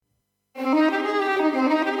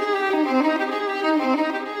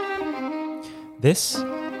This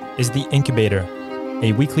is The Incubator,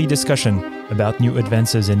 a weekly discussion about new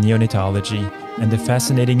advances in neonatology and the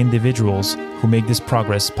fascinating individuals who make this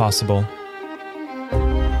progress possible.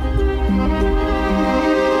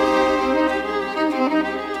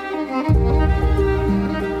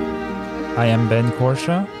 I am Ben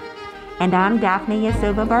Korsha. And I'm Daphne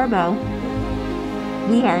Yasova-Barbeau.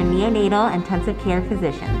 We are neonatal intensive care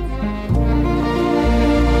physicians.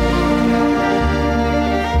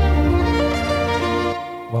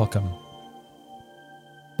 Welcome.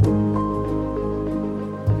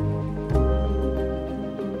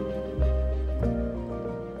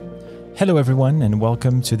 Hello everyone, and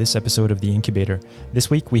welcome to this episode of The Incubator. This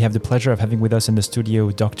week we have the pleasure of having with us in the studio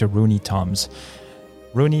Dr. Rune Toms.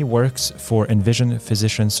 Rune works for Envision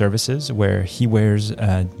Physician Services, where he wears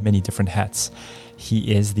many different hats.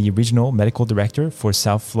 He is the Regional Medical Director for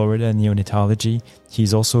South Florida Neonatology.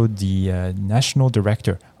 He's also the National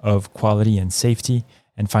Director of Quality and Safety,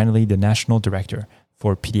 and finally the National Director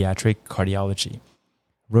for Pediatric Cardiology.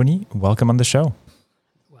 Rune, welcome on the show.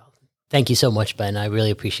 Well, thank you so much, Ben. I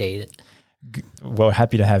really appreciate it. Well,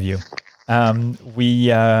 happy to have you. Daphne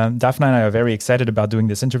and I are very excited about doing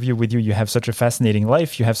this interview with you. You have such a fascinating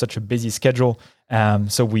life. You have such a busy schedule.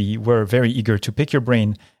 So we were very eager to pick your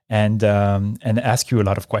brain and ask you a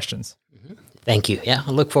lot of questions. Thank you. Yeah,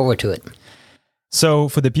 I look forward to it. So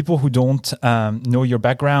for the people who don't know your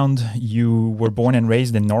background, you were born and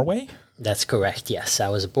raised in Norway? That's correct. Yes, I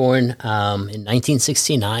was born in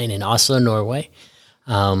 1969 in Oslo, Norway,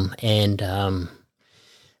 and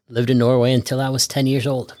lived in Norway until I was 10 years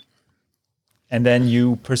old. And then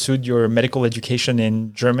you pursued your medical education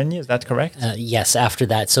in Germany, is that correct? Yes, after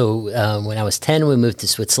that. So when I was 10, we moved to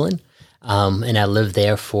Switzerland, and I lived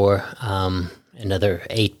there for another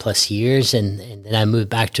 8+ years. And then I moved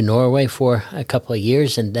back to Norway for a couple of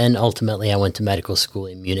years. And then ultimately I went to medical school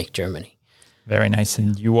in Munich, Germany. Very nice.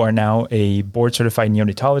 And you are now a board-certified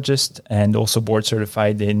neonatologist and also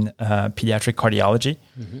board-certified in pediatric cardiology.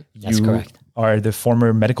 That's correct. You are the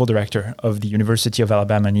former medical director of the University of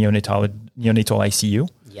Alabama Neonatal ICU.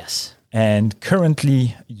 Yes. And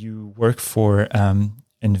currently you work for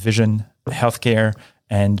Envision Healthcare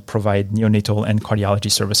and provide neonatal and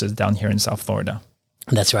cardiology services down here in South Florida.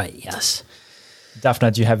 That's right, yes.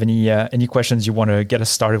 Daphne, do you have any questions you want to get us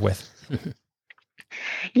started with?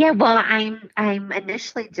 Yeah, well, I'm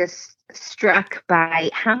initially just struck by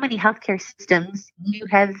how many healthcare systems you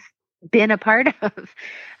have been a part of.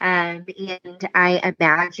 And I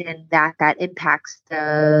imagine that impacts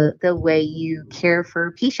the way you care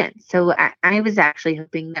for patients. So I was actually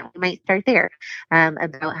hoping that we might start there,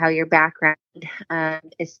 about how your background,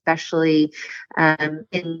 especially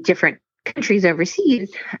in different countries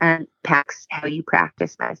overseas, impacts how you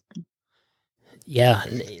practice medicine. Yeah,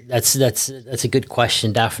 that's a good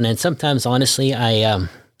question, Daphne. And sometimes, honestly, I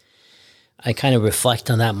kind of reflect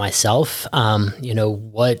on that myself.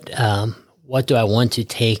 What do I want to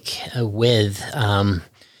take with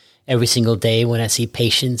every single day when I see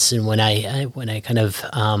patients, and when I kind of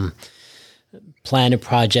plan a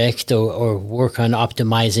project or work on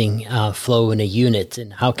optimizing flow in a unit,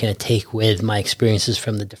 and how can I take with my experiences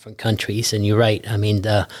from the different countries? And you're right. I mean,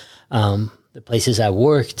 the places I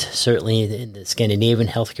worked, certainly in the Scandinavian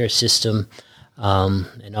healthcare system,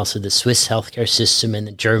 and also the Swiss healthcare system and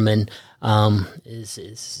the German,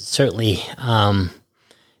 is certainly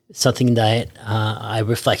something that I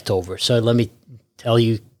reflect over. So let me tell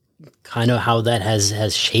you kind of how that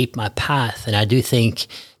has shaped my path. And I do think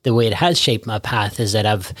the way it has shaped my path is that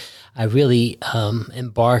I really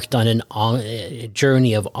embarked on a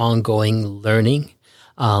journey of ongoing learning,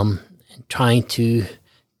 and trying to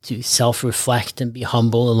self-reflect and be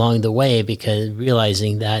humble along the way, because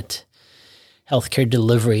realizing that healthcare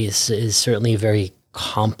delivery is certainly a very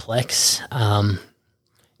complex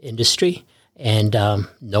industry, and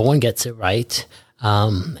no one gets it right.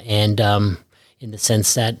 In the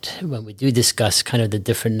sense that when we do discuss kind of the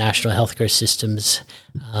different national healthcare systems,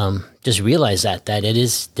 just realize that it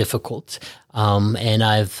is difficult. And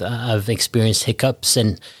I've experienced hiccups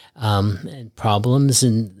and problems,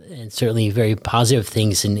 and certainly very positive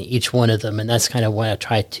things in each one of them. And that's kind of what I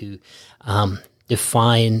try to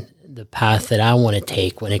define the path that I want to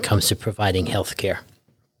take when it comes to providing healthcare.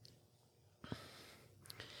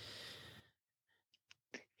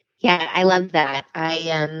 Yeah, I love that.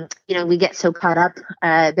 We get so caught up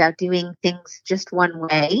about doing things just one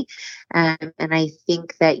way. And I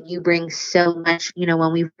think that you bring so much,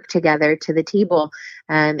 when we work together to the table,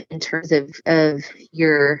 in terms of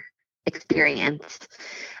your experience.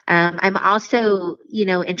 I'm also,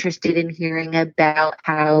 interested in hearing about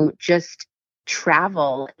how just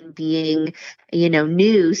travel and being,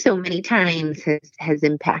 new so many times has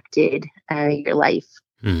impacted your life?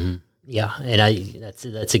 Mm-hmm. Yeah, and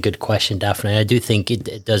that's a good question, Daphne. I do think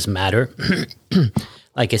it does matter.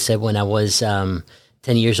 Like I said, when I was 10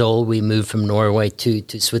 years old, we moved from Norway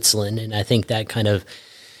to Switzerland, and I think that kind of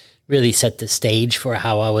really set the stage for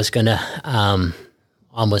how I was going to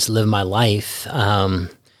almost live my life.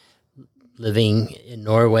 Living in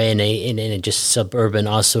Norway in a just suburban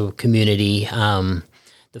also community,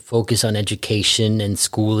 the focus on education and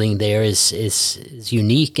schooling there is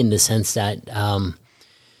unique in the sense that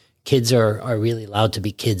kids are really allowed to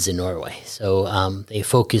be kids in Norway. So they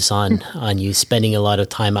focus on you spending a lot of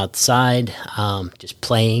time outside, just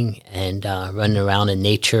playing and running around in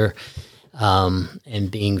nature, and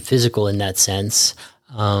being physical in that sense.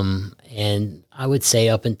 And I would say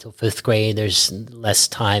up until fifth grade, there's less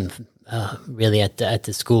time really at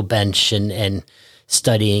the school bench and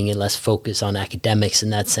studying, and less focus on academics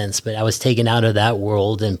in that sense. But I was taken out of that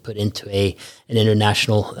world and put into an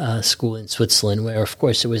international school in Switzerland, where, of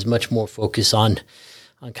course, there was much more focus on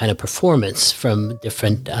kind of performance from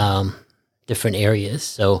different areas.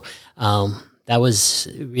 So that was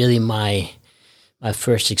really my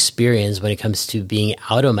first experience when it comes to being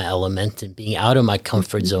out of my element and being out of my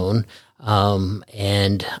comfort zone.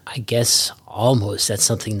 And I guess almost that's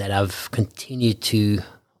something that I've continued to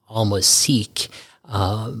almost seek,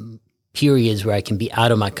 periods where I can be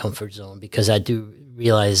out of my comfort zone, because I do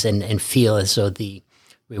realize and feel as though the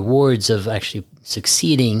rewards of actually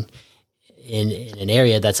succeeding in an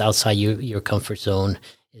area that's outside your comfort zone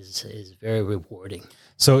is very rewarding.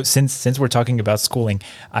 So since we're talking about schooling,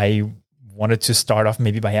 I wanted to start off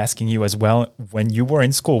maybe by asking you as well, when you were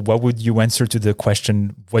in school, what would you answer to the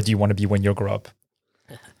question, what do you want to be when you grow up?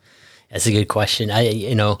 That's a good question.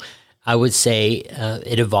 I would say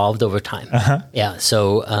it evolved over time. Uh-huh. Yeah.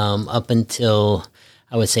 So up until,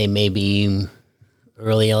 I would say, maybe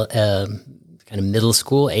early kind of middle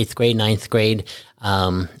school, 8th grade, 9th grade,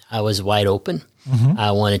 I was wide open. Mm-hmm.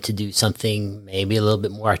 I wanted to do something maybe a little bit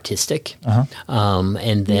more artistic. Uh-huh.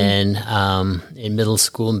 And then in middle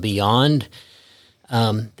school and beyond,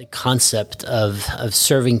 the concept of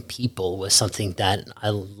serving people was something that I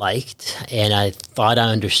liked and I thought I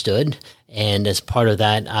understood. And as part of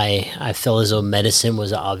that, I felt as though medicine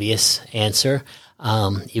was an obvious answer,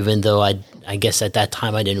 even though I guess at that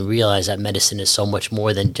time I didn't realize that medicine is so much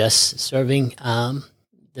more than just serving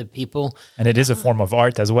the people. And it is a form of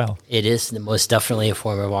art as well. It is most definitely a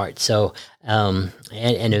form of art. So, and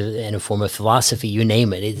a form of philosophy, you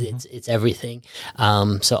name it. It's everything.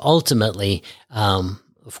 So ultimately,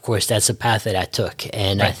 of course, that's a path that I took.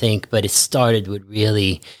 And right. I think, but it started with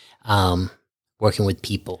really working with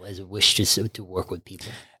people, as a wish to work with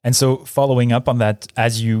people. And so following up on that,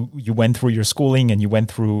 as you went through your schooling and you went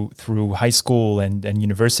through high school and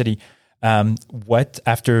university, what,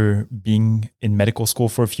 after being in medical school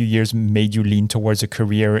for a few years, made you lean towards a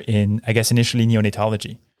career in, I guess, initially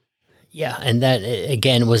neonatology? Yeah, and that,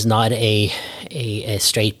 again, was not a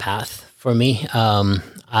straight path for me.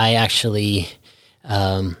 I actually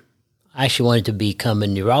wanted to become a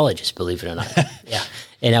neurologist, believe it or not. Yeah,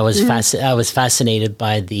 and I was fascinated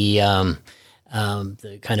by the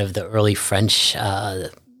kind of the early French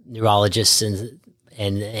neurologists and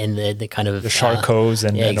the kind of the Charcots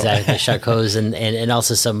exactly the Charcots and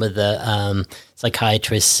also some of the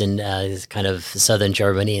psychiatrists in kind of southern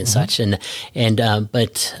Germany and such,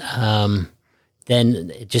 but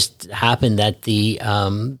then it just happened that the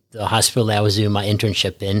hospital that I was doing my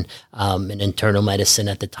internship in internal medicine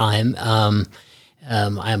at the time,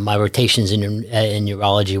 my rotations in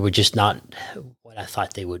neurology were just not what I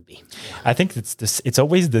thought they would be. Yeah. I think it's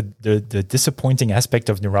always the disappointing aspect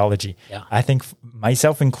of neurology. Yeah. I think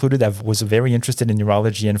myself included, I was very interested in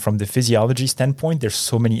neurology, and from the physiology standpoint, there's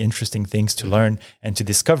so many interesting things to learn and to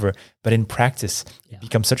discover. But in practice, it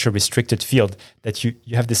becomes such a restricted field that you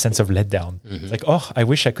have this sense of letdown. Mm-hmm. It's like, oh, I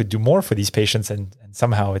wish I could do more for these patients, and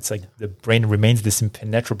somehow it's like the brain remains this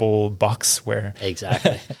impenetrable box where...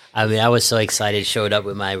 Exactly. I mean, I was so excited, showed up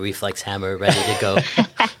with my reflex hammer ready to go.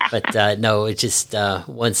 But no, it just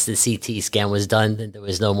once the CT scan was done, then there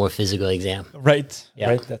was no more physical exam. Right. Yeah.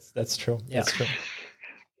 Right. That's true. Yeah. That's true.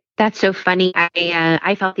 That's so funny.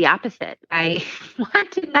 I felt the opposite. I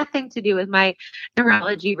wanted nothing to do with my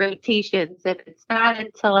neurology rotations, and it's not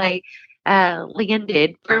until I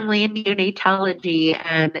landed firmly in neonatology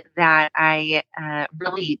and that I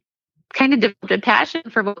really kind of developed a passion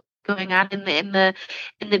for what's going on in the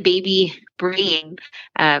baby brain.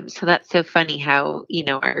 So that's so funny how,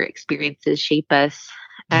 our experiences shape us.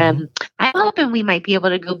 I'm hoping we might be able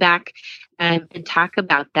to go back and talk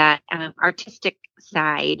about that artistic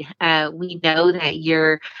side. We know that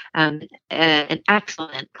you're an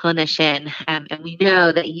excellent clinician, and we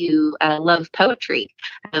know that you love poetry.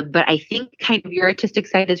 But I think kind of your artistic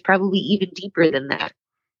side is probably even deeper than that.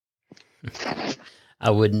 I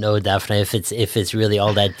wouldn't know definitely if it's really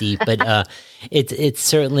all that deep, but it's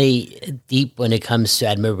certainly deep when it comes to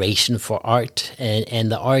admiration for art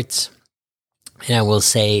and the arts. And I will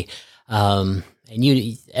say,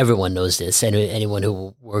 everyone knows this, and anyone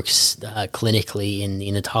who works clinically in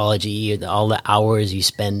neonatology, all the hours you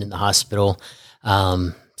spend in the hospital,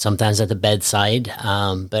 sometimes at the bedside,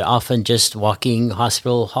 but often just walking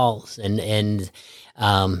hospital halls and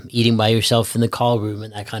eating by yourself in the call room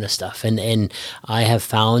and that kind of stuff. And I have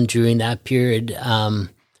found during that period a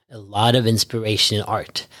lot of inspiration in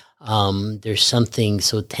art. There's something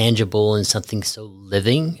so tangible and something so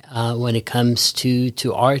living when it comes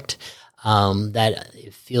to art that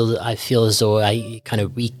I feel as though I kind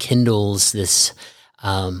of rekindles this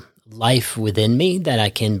life within me that I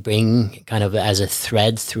can bring kind of as a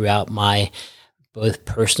thread throughout my both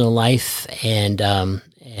personal life and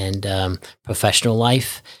professional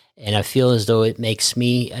life. And I feel as though it makes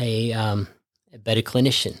me a better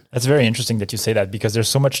clinician. That's very interesting that you say that, because there's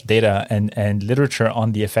so much data and literature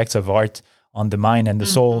on the effects of art on the mind and the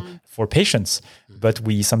soul for patients. But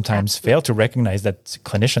we sometimes fail to recognize that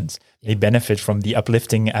clinicians may benefit from the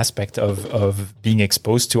uplifting aspect of being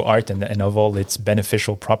exposed to art and of all its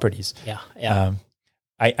beneficial properties.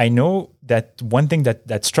 I know that one thing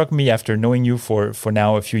that struck me after knowing you for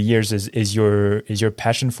now a few years is your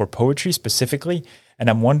passion for poetry specifically. And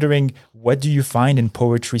I'm wondering, what do you find in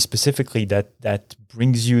poetry specifically that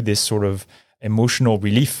brings you this sort of emotional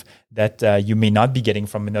relief that you may not be getting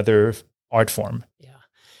from another art form?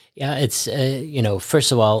 Yeah. It's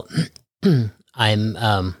first of all, I'm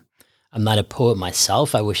not a poet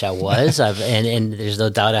myself. I wish I was. And there's no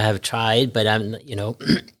doubt I have tried, but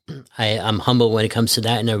I'm humble when it comes to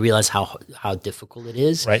that, and I realize how difficult it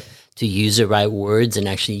is to use the right words and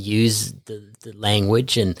actually use the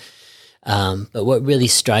language. And but what really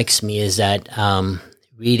strikes me is that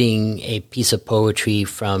reading a piece of poetry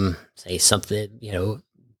from, say, something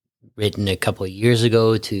written a couple of years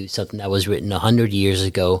ago to something that was written 100 years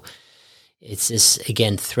ago, it's this,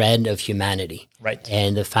 again, thread of humanity. Right.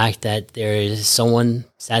 And the fact that there is someone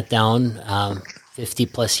sat down 50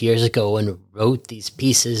 plus years ago and wrote these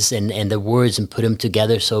pieces and the words and put them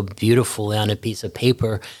together so beautifully on a piece of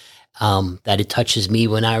paper that it touches me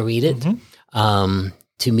when I read it.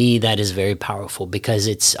 To me, that is very powerful, because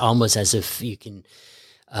it's almost as if you can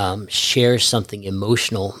share something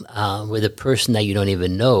emotional with a person that you don't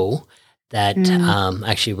even know that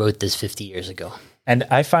actually wrote this 50 years ago. And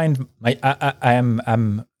I find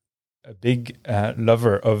I'm a big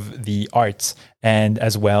lover of the arts and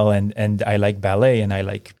as well, and I like ballet and I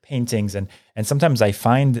like paintings, and sometimes I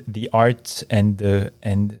find the art and the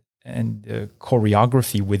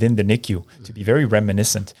choreography within the NICU to be very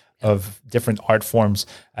reminiscent of different art forms.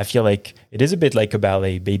 I feel like it is a bit like a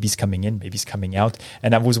ballet, babies coming in, babies coming out.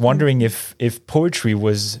 And I was wondering if poetry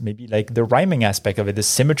was maybe like the rhyming aspect of it, the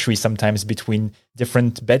symmetry sometimes between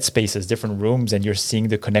different bed spaces, different rooms, and you're seeing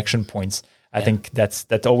the connection points. I think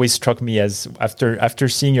that always struck me as after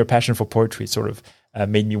seeing your passion for poetry, it sort of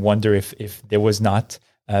made me wonder if there was not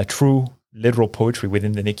true literal poetry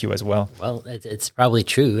within the NICU as well. Well, it's probably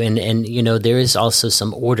true. And there is also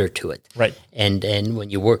some order to it. Right. And when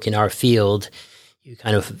you work in our field,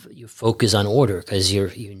 you focus on order because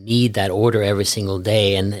you need that order every single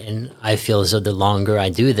day. And I feel as though the longer I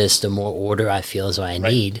do this, the more order I feel as though I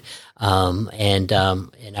need. And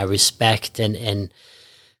I respect and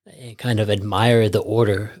kind of admire the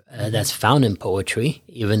order that's found in poetry,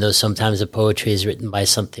 even though sometimes the poetry is written by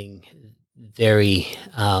something very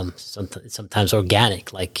sometimes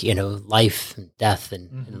organic, like life and death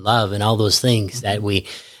and love and all those things that we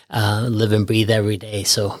live and breathe every day.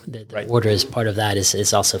 So the order as part of that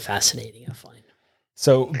is also fascinating, I find.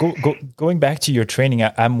 So going back to your training,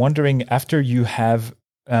 I'm wondering, after you have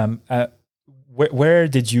where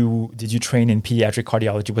did you train in pediatric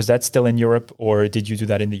cardiology? Was that still in Europe, or did you do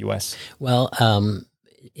that in the US? Well,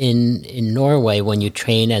 in Norway, when you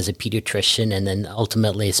train as a pediatrician and then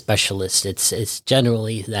ultimately a specialist, it's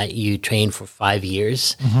generally that you train for 5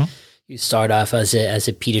 years. You start off as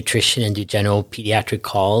a pediatrician and do general pediatric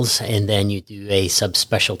calls, and then you do a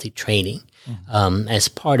subspecialty training. As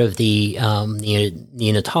part of the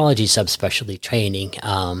neonatology subspecialty training,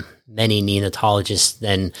 many neonatologists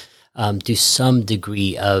then do some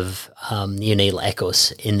degree of neonatal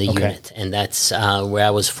echoes in the unit. And that's where I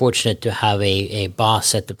was fortunate to have a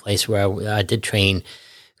boss at the place where I did train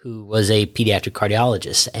who was a pediatric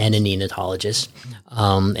cardiologist and a neonatologist,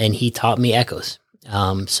 and he taught me echoes.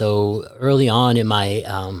 So early on in my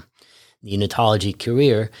neonatology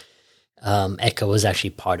career, echo was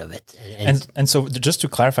actually part of it. And so just to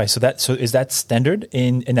clarify, so is that standard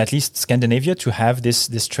in at least Scandinavia to have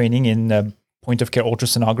this training in point of care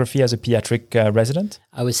ultrasonography as a pediatric resident?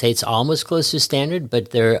 I would say it's almost close to standard,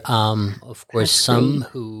 but there are, of course, some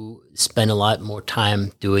who spend a lot more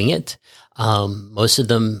time doing it. Most of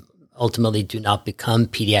them ultimately do not become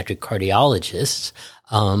pediatric cardiologists,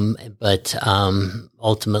 but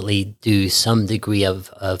ultimately do some degree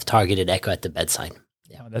of targeted echo at the bedside.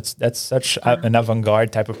 Yeah, that's such an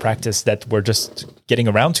avant-garde type of practice that we're just getting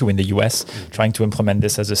around to in the US, trying to implement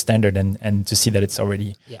this as a standard, and to see that it's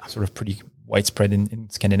already sort of pretty widespread in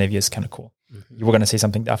Scandinavia is kind of cool. Mm-hmm. You were going to say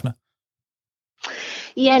something, Daphne?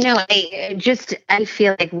 Yeah, no, I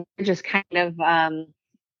feel like we're just kind of,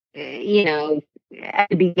 at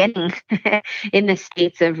the beginning in the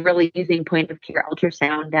States of really using point of care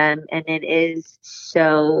ultrasound, and it is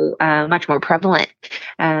so much more prevalent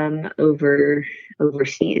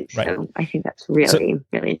overseas. Right. So I think that's really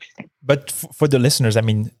interesting. But for the listeners, I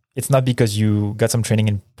mean, it's not because you got some training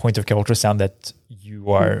in point of care ultrasound that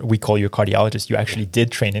we call you a cardiologist. You actually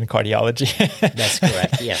did train in cardiology. That's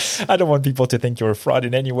correct. Yes. I don't want people to think you're a fraud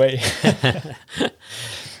in any way.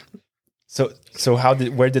 So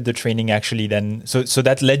where did the training actually then? So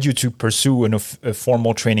that led you to pursue a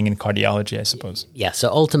formal training in cardiology, I suppose. Yeah. So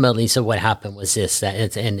ultimately, what happened was this: that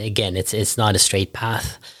it's not a straight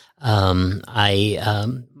path.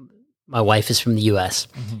 My wife is from the U.S.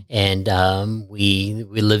 and we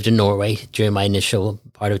lived in Norway during my initial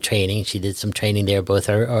part of training. She did some training there. Both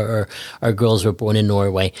our girls were born in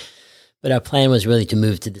Norway, but our plan was really to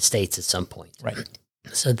move to the States at some point. Right.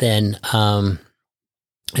 So then,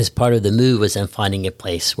 as part of the move was then finding a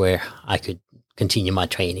place where I could continue my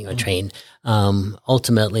training or train.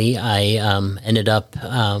 Ultimately, I ended up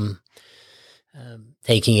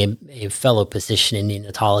taking a fellow position in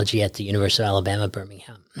neonatology at the University of Alabama,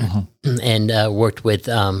 Birmingham, and worked with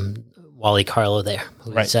Wally Carlo there,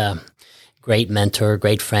 who's a great mentor,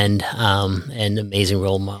 great friend, and amazing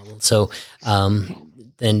role model. So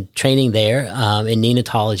then training there in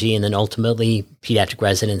neonatology, and then ultimately pediatric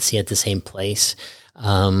residency at the same place.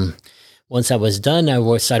 Once I was done,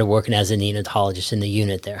 I started working as a neonatologist in the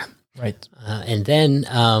unit there. Right. And then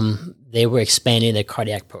they were expanding their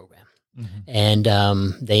cardiac program. And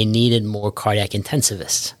they needed more cardiac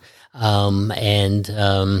intensivists. And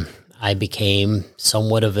I became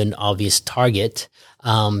somewhat of an obvious target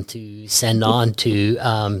to send on to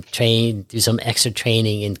do some extra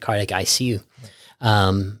training in cardiac ICU.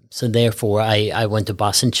 So therefore, I went to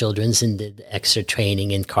Boston Children's and did extra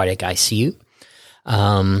training in cardiac ICU.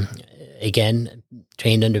 Again,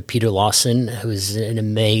 trained under Peter Lawson, who's an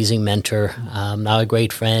amazing mentor, now a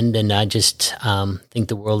great friend, and I just think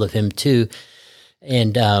the world of him too.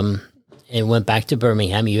 And went back to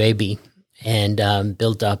Birmingham, UAB, and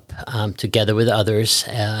built up together with others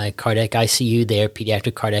cardiac ICU there,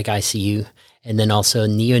 pediatric cardiac ICU, and then also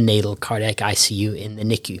neonatal cardiac ICU in the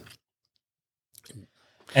NICU.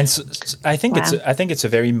 And so I think it's a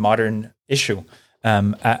very modern issue.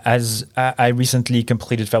 As I recently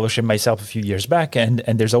completed fellowship myself a few years back, and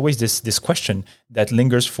there's always this question that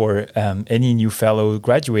lingers for any new fellow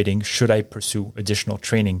graduating: should I pursue additional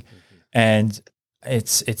training? And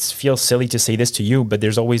it feels silly to say this to you, but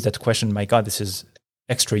there's always that question: my God, this is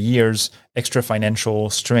extra years, extra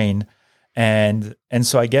financial strain, and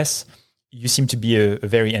so I guess you seem to be a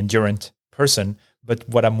very endurant person. But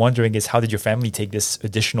what I'm wondering is, how did your family take this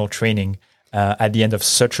additional training at the end of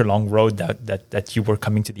such a long road that you were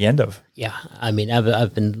coming to the end of? Yeah, I mean,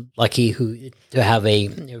 I've been lucky to have a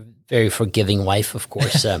very forgiving wife, of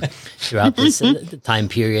course, throughout this time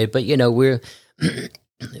period. But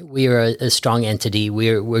we are a strong entity.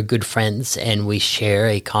 We're good friends, and we share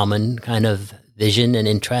a common kind of vision and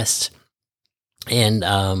interest. And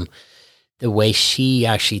the way she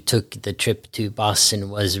actually took the trip to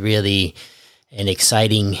Boston was really an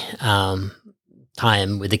exciting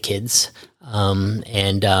time with the kids.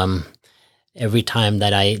 Every time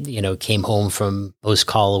that I, came home from post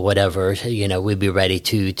call or whatever, we'd be ready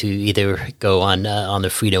to either go on the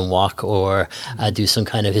Freedom Walk or do some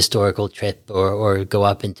kind of historical trip or go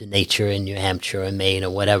up into nature in New Hampshire or Maine or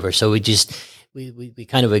whatever. So we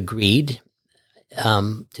kind of agreed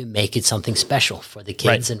to make it something special for the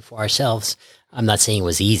kids and for ourselves. I'm not saying it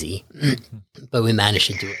was easy, but we managed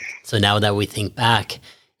to do it. So now that we think back,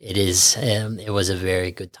 it was a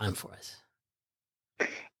very good time for us.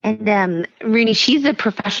 And Rune, she's a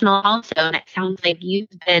professional also, and it sounds like you've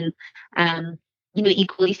been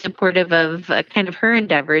equally supportive of kind of her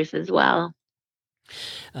endeavors as well.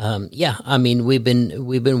 Yeah, I mean, we've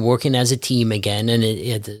been working as a team again,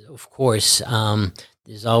 and of course,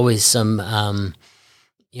 there's always some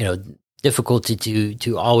difficulty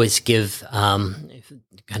to always give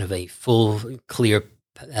kind of a full, clear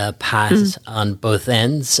path on both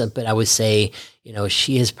ends. But I would say,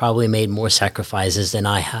 she has probably made more sacrifices than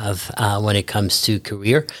I have when it comes to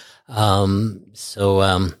career. Again,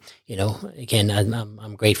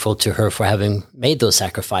 I'm grateful to her for having made those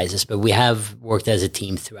sacrifices, but we have worked as a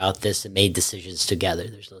team throughout this and made decisions together.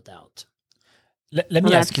 There's no doubt. Let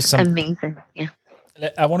me ask you something. Amazing. Yeah.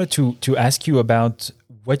 I wanted to ask you about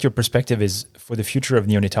what your perspective is for the future of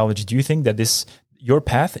neonatology. Do you think that your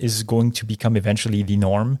path is going to become eventually the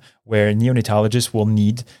norm, where neonatologists will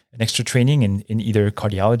need an extra training in either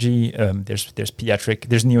cardiology?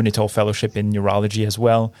 There's neonatal fellowship in neurology as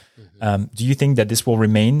well. Do you think that this will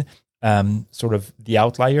remain sort of the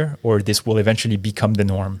outlier, or this will eventually become the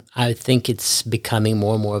norm? I think it's becoming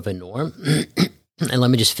more and more of a norm. And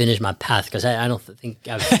let me just finish my path, because I don't think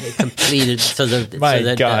I've completed so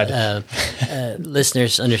that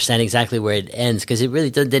listeners understand exactly where it ends, because it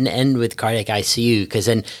really didn't end with cardiac ICU. Because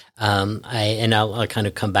then I'll kind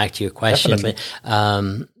of come back to your question. Definitely.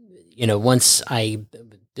 But once I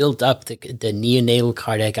built up the neonatal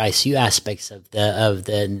cardiac ICU aspects of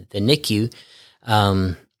the NICU,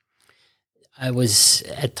 I was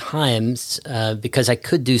at times, because I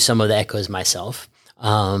could do some of the echoes myself,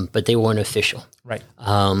 but they weren't official. Right.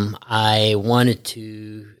 I wanted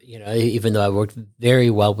to, even though I worked very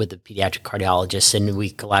well with the pediatric cardiologist and we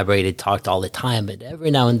collaborated, talked all the time, but every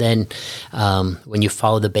now and then, when you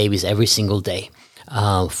follow the babies every single day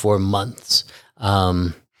for months,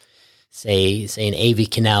 say an AV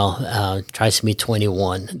canal, trisomy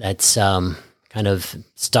 21, that's kind of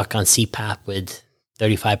stuck on CPAP with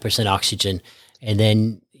 35% oxygen, and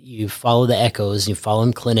then you follow the echoes, you follow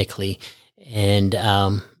them clinically, and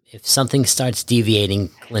if something starts deviating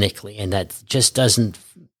clinically and that just doesn't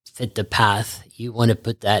fit the path, you want to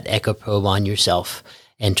put that echo probe on yourself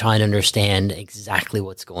and try and understand exactly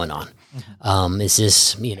what's going on. Mm-hmm. Is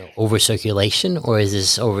this, overcirculation, or is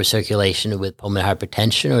this overcirculation with pulmonary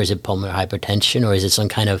hypertension, or is it pulmonary hypertension, or is it some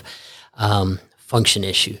kind of function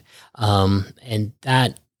issue? And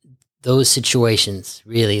those situations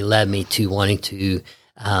really led me to wanting to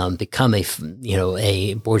become a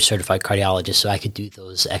board certified cardiologist, so I could do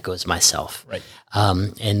those echoes myself. Right.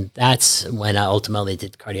 And that's when I ultimately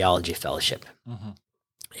did cardiology fellowship. Mm-hmm.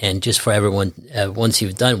 And just for everyone, once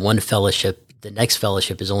you've done one fellowship, the next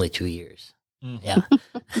fellowship is only 2 years. Mm. Yeah.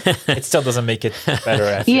 It still doesn't make it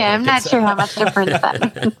better. I'm not sure how much difference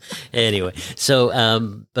that. Anyway, so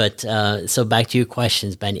back to your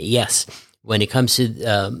questions, Ben. Yes, when it comes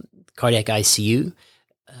to cardiac ICU,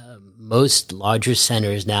 most larger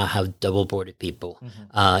centers now have double boarded people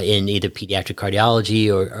in either pediatric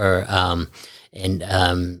cardiology or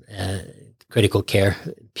critical care,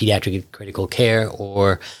 pediatric critical care,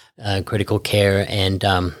 or critical care and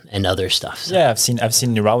other stuff. So. Yeah, I've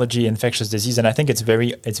seen neurology, infectious disease, and I think it's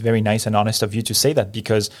very nice and honest of you to say that,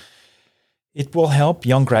 because it will help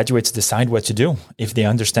young graduates decide what to do if they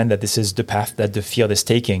understand that this is the path that the field is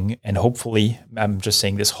taking. And hopefully, I'm just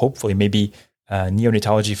saying this, hopefully maybe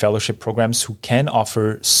neonatology fellowship programs who can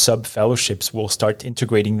offer sub-fellowships will start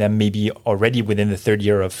integrating them maybe already within the third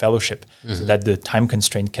year of fellowship, so that the time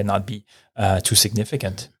constraint cannot be too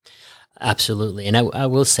significant. Absolutely. And I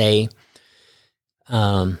will say,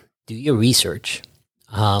 do your research.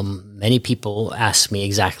 Many people ask me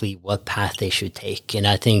exactly what path they should take. And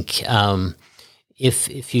I think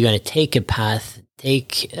if you're going to take a path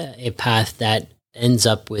that ends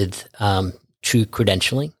up with true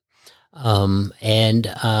credentialing, and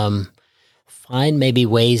find maybe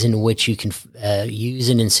ways in which you can use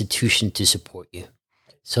an institution to support you,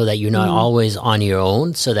 so that you're not always on your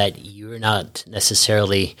own, so that you're not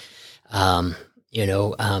necessarily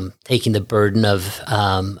taking the burden of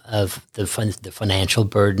the financial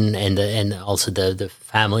burden and also the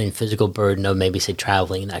family and physical burden of maybe, say,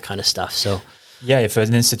 traveling and that kind of stuff. So yeah, if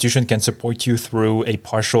an institution can support you through a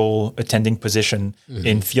partial attending position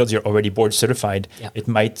in fields you're already board certified, it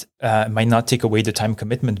might not take away the time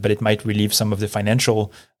commitment, but it might relieve some of the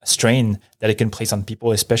financial strain that it can place on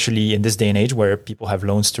people, especially in this day and age where people have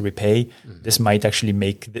loans to repay. This might actually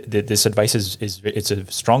make this advice it's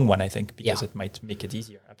a strong one, I think, because it might make it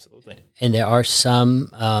easier. Absolutely. And there are some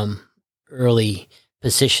early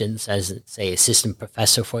positions, as say assistant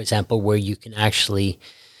professor, for example, where you can actually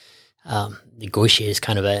negotiate is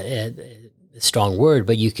kind of a strong word,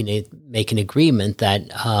 but you can make an agreement that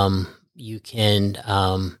you can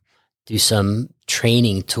do some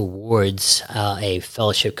training towards a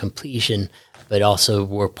fellowship completion, but also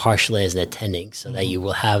work partially as an attending so that you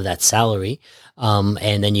will have that salary.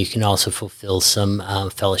 And then you can also fulfill some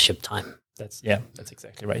fellowship time. That's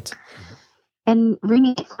exactly right. And Rune,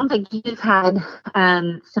 it sounds like you've had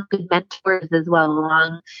some good mentors as well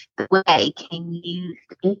along the way. Can you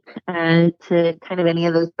speak to kind of any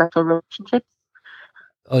of those special relationships?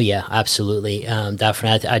 Oh yeah, absolutely.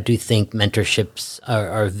 Definitely. I do think mentorships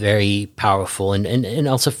are very powerful and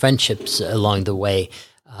also friendships along the way.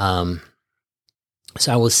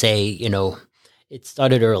 So I will say, it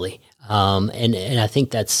started early. And I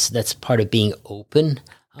think that's part of being open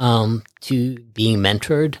to being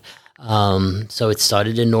mentored. So it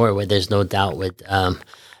started in Norway. There's no doubt with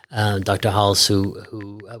Dr. Hals,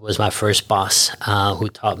 who was my first boss, who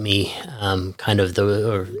taught me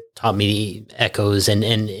taught me the echoes and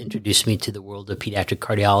introduced me to the world of pediatric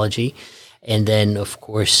cardiology, and then of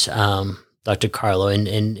course Dr. Carlo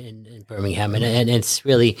in Birmingham, and it's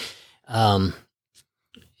really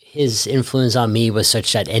his influence on me was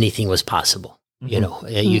such that anything was possible.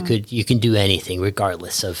 You can do anything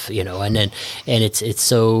regardless of, and it's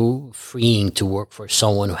so freeing to work for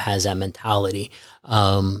someone who has that mentality.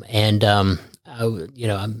 I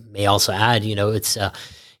may also add, it's,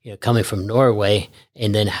 coming from Norway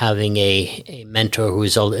and then having a mentor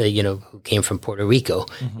who's, who came from Puerto Rico.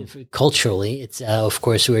 Culturally, it's, of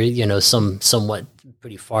course, we're, somewhat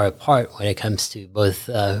pretty far apart when it comes to both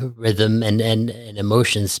rhythm and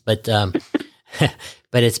emotions, but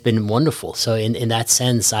but it's been wonderful. So in that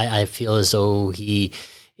sense, I feel as though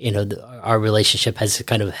our relationship has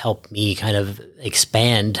kind of helped me kind of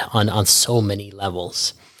expand on so many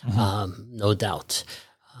levels, no doubt.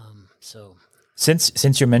 So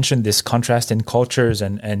since you mentioned this contrast in cultures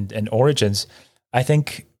and origins, I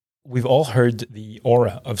think we've all heard the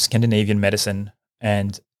aura of Scandinavian medicine,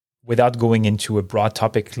 and without going into a broad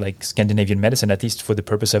topic like Scandinavian medicine, at least for the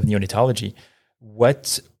purpose of neonatology,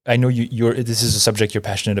 I know this is a subject you're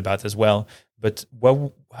passionate about as well, but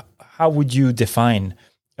how would you define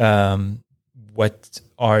what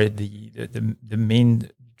are the main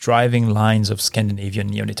driving lines of Scandinavian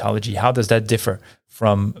neonatology? How does that differ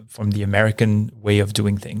from the American way of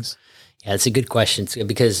doing things? Yeah, it's a good question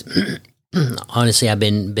because honestly, I've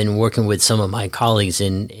been working with some of my colleagues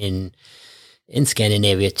in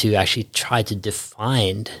Scandinavia to actually try to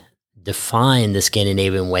define the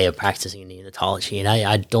Scandinavian way of practicing neonatology. And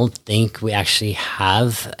I don't think we actually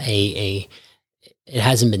have it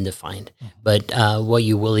hasn't been defined, but what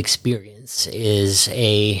you will experience is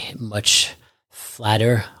a much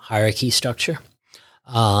flatter hierarchy structure,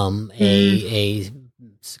 a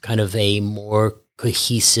kind of a more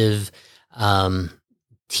cohesive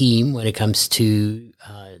team when it comes to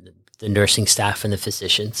the nursing staff and the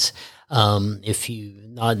physicians. If you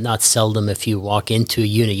not seldom, if you walk into a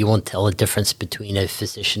unit, you won't tell a difference between a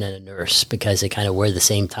physician and a nurse because they kind of wear the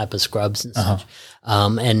same type of scrubs and such.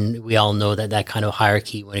 And we all know that kind of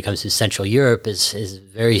hierarchy when it comes to Central Europe is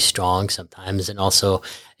very strong sometimes, and also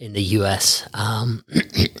in the U.S.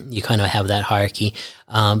 You kind of have that hierarchy.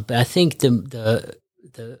 But I think the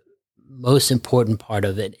most important part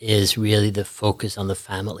of it is really the focus on the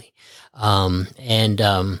family,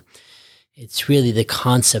 it's really the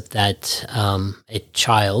concept that a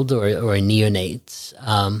child or a neonate,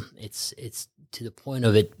 it's to the point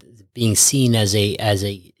of it being seen as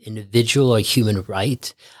a individual or human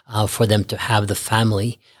right for them to have the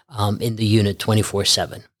family in the unit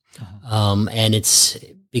 24/7, and it's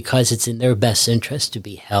because it's in their best interest to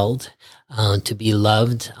be held, to be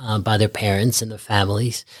loved by their parents and their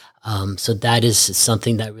families. So that is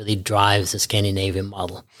something that really drives the Scandinavian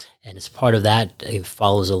model. And as part of that, it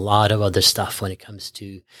follows a lot of other stuff when it comes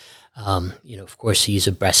to, of course, the use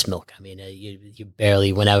of breast milk. I mean, you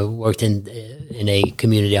barely, when I worked in a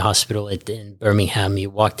community hospital in Birmingham,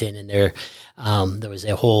 you walked in and there was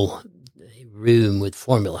a whole room with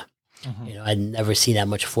formula. I'd never seen that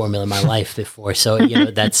much formula in my life before. So,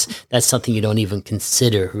 that's something you don't even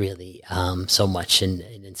consider really so much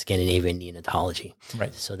in Scandinavian neonatology.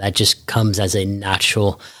 Right. So that just comes as a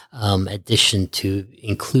natural addition to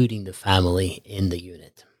including the family in the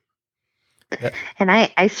unit. And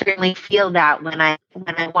I certainly feel that when I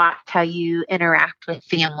watch how you interact with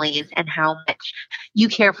families and how much you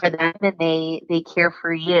care for them and they care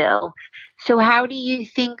for you. So how do you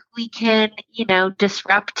think we can,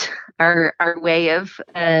 disrupt our way of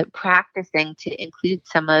practicing to include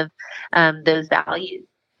some of those values?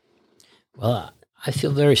 Well, I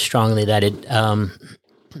feel very strongly that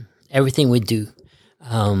everything we do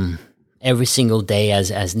every single day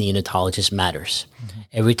as neonatologists matters.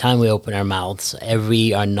 Every time we open our mouths, our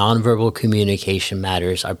nonverbal communication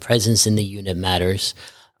matters. Our presence in the unit matters.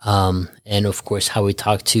 And of course, how we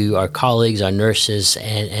talk to our colleagues, our nurses,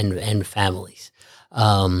 and families.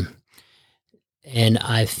 And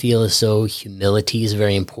I feel as though humility is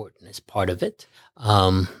very important as part of it.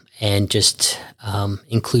 And just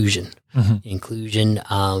inclusion. Inclusion,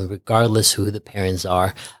 regardless who the parents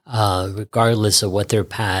are, regardless of what their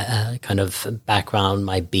kind of background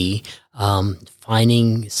might be,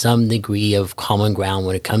 finding some degree of common ground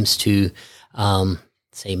when it comes to,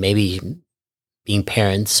 say, maybe being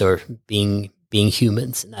parents or being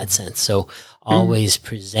humans in that sense. So always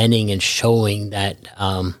presenting and showing that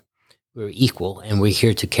we're equal and we're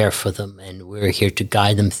here to care for them and we're here to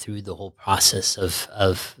guide them through the whole process of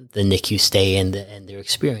the NICU stay and their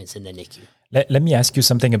experience in the NICU. Let me ask you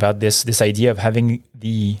something about this idea of having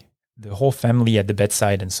the whole family at the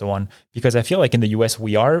bedside and so on, because I feel like in the US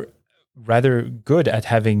we are rather good at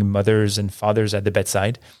having mothers and fathers at the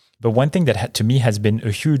bedside. But one thing that to me has been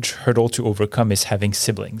a huge hurdle to overcome is having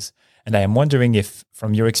siblings. And I am wondering if,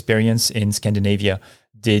 from your experience in Scandinavia,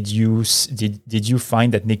 did you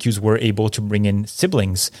find that NICUs were able to bring in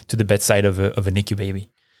siblings to the bedside of a NICU baby?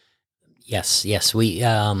 Yes. We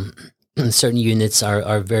certain units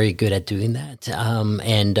are very good at doing that,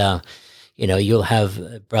 you'll have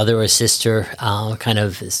a brother or sister kind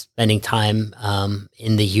of spending time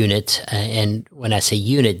in the unit. And when I say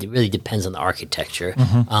unit, it really depends on the architecture.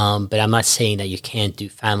 But I'm not saying that you can't do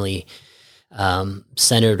family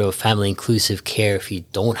centered or family inclusive care if you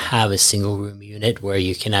don't have a single room unit where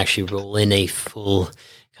you can actually roll in a full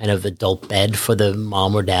kind of adult bed for the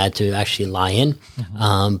mom or dad to actually lie in.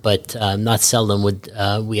 But not seldom would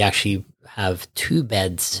we actually have two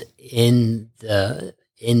beds in the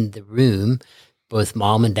room. Both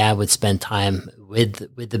mom and dad would spend time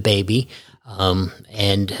with the baby,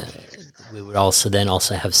 and we would also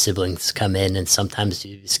have siblings come in and sometimes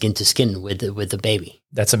do skin to skin with the baby.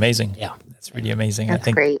 That's amazing. Yeah, that's really amazing. That's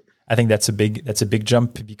great. I think that's a big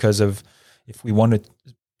jump, because of, if we want to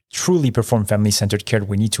truly perform family-centered care,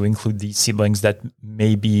 we need to include these siblings that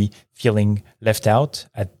may be feeling left out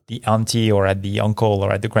at the auntie or at the uncle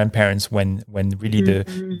or at the grandparents when really the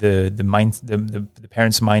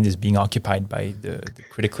parent's mind is being occupied by the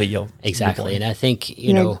critically ill. Exactly. And I think,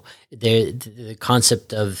 the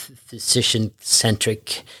concept of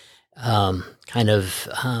physician-centric kind of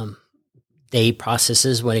day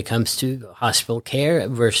processes when it comes to hospital care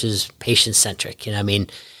versus patient-centric. And I mean,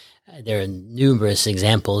 there are numerous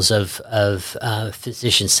examples of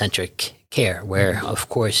physician-centric care where, of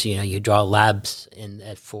course, you draw labs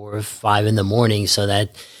at 4 or 5 in the morning so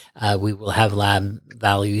that we will have lab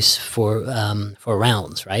values for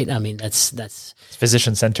rounds, right? I mean, that's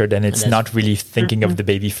physician-centered, and it's not really thinking of the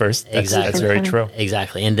baby first. That's very true.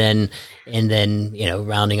 Exactly. And then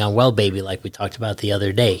rounding on well baby, like we talked about the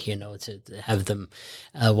other day, to have them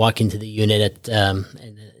walk into the unit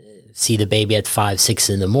and see the baby at 5, 6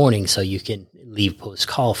 in the morning so you can leave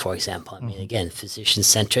post-call, for example. I mean, again,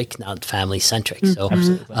 physician-centric, not family-centric. So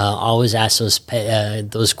always ask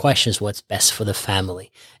those questions, what's best for the family?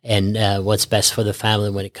 And what's best for the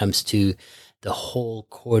family when it comes to the whole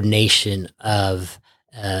coordination of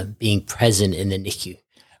being present in the NICU.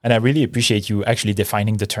 And I really appreciate you actually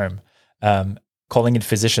defining the term. Calling it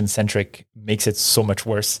physician-centric makes it so much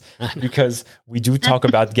worse, because we do talk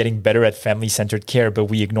about getting better at family-centered care, but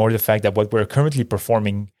we ignore the fact that what we're currently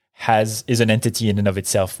performing is an entity in and of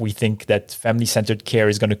itself. We think that family-centered care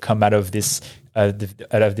is going to come out of this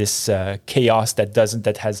chaos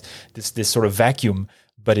that has this sort of vacuum,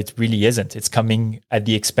 but it really isn't. It's coming at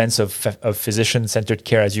the expense of physician-centered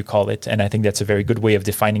care, as you call it. And I think that's a very good way of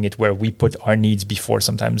defining it, where we put our needs before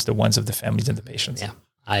sometimes the ones of the families and the patients. Yeah.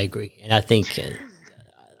 I agree. And I think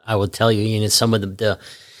I will tell you, some of the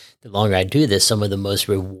longer I do this, some of the most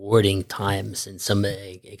rewarding times and some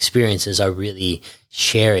experiences are really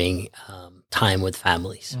sharing time with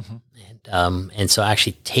families. And so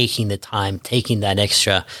actually taking the time, taking that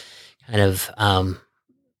extra kind of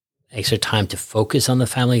extra time to focus on the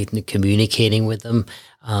family and communicating with them,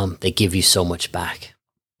 they give you so much back.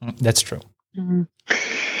 That's true.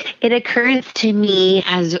 It occurs to me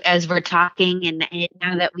as we're talking, and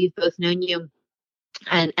now that we've both known you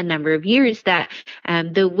a number of years, that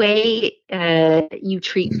the way you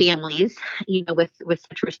treat families, with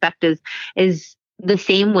such respect is the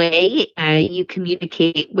same way you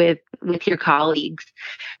communicate with your colleagues,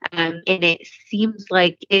 and it seems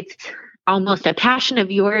like it's almost a passion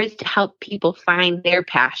of yours to help people find their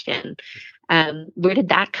passion. Where did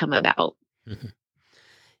that come about?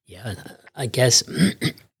 Yeah, I guess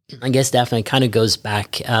definitely kind of goes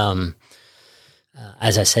back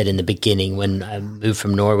as I said in the beginning, when I moved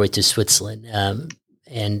from Norway to Switzerland,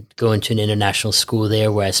 and going to an international school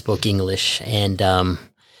there where I spoke English. And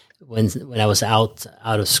when I was out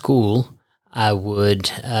of school, I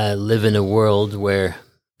would live in a world where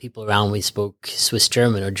people around me spoke Swiss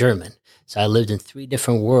German or German. So I lived in 3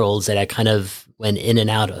 different worlds that I kind of went in and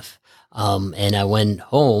out of. And I went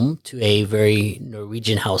home to a very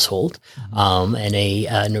Norwegian household, and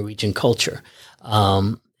a Norwegian culture.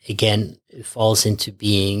 Again, it falls into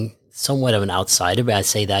being somewhat of an outsider, but I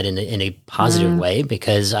say that in a positive way,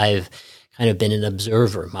 because I've kind of been an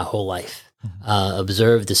observer my whole life.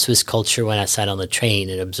 Observed the Swiss culture when I sat on the train,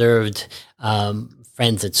 and observed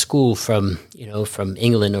friends at school from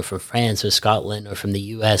England or from France or Scotland or from the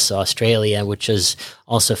US or Australia, which is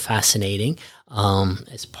also fascinating.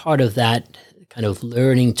 As part of that kind of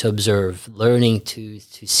learning to observe, learning to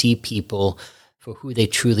see people for who they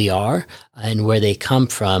truly are and where they come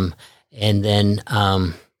from, and then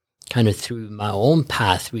kind of through my own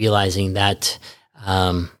path, realizing that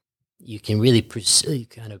you can really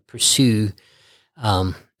pursue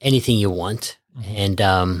anything you want, and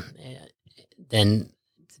then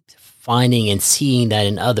finding and seeing that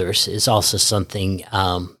in others is also something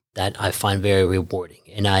that I find very rewarding.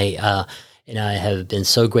 And I have been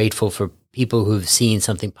so grateful for people who've seen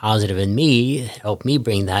something positive in me, help me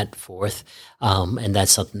bring that forth, and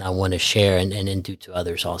that's something I want to share and do to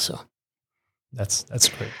others also. That's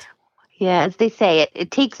great. Yeah, as they say,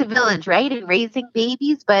 it takes a village, right? In raising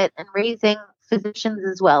babies, but in raising physicians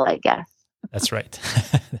as well, I guess. That's right.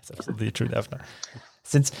 That's absolutely true, Daphne.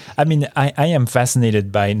 I am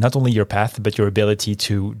fascinated by not only your path, but your ability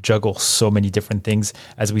to juggle so many different things.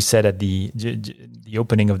 As we said at the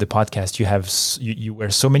opening of the podcast, you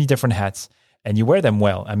wear so many different hats, and you wear them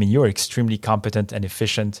well. I mean, you're extremely competent and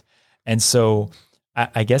efficient. And so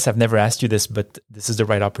I guess I've never asked you this, but this is the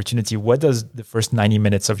right opportunity. What does the first 90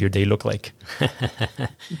 minutes of your day look like?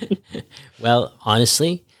 Well,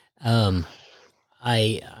 honestly,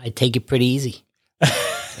 I take it pretty easy.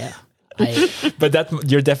 Yeah. But that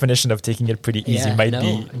your definition of taking it pretty easy might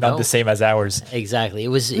be not the same as ours. Exactly. It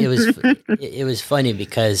was funny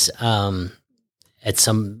because when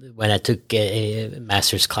I took a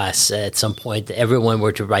master's class, at some point, everyone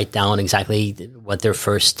were to write down exactly what their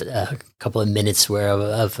first couple of minutes were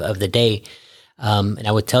of the day. And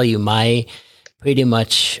I would tell you pretty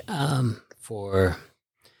much for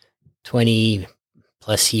 20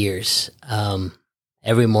 plus years,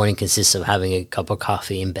 every morning consists of having a cup of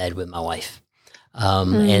coffee in bed with my wife.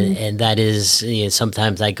 And that is,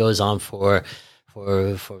 sometimes that goes on for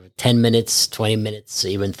 10 minutes, 20 minutes,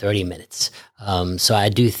 even 30 minutes. So I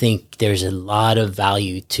do think there's a lot of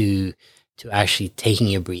value to actually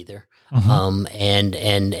taking a breather,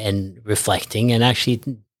 and reflecting, and actually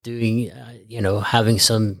doing, having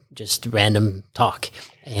some just random talk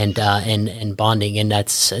and bonding. And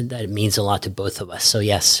that means a lot to both of us. So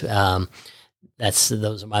yes,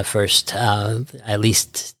 those are my first at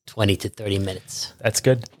least 20 to 30 minutes. That's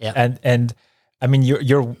good. Yeah. And I mean,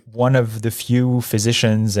 you're one of the few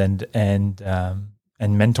physicians and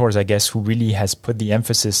mentors, I guess, who really has put the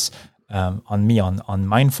emphasis on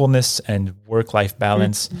mindfulness and work-life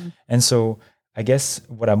balance. Mm-hmm. And so I guess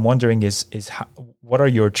what I'm wondering is what are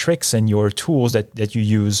your tricks and your tools that you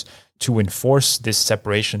use to enforce this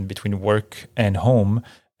separation between work and home?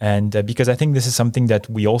 And because I think this is something that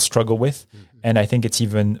we all struggle with. Mm-hmm. And I think it's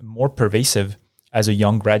even more pervasive as a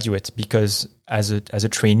young graduate, because as a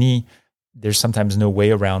trainee, there's sometimes no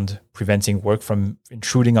way around preventing work from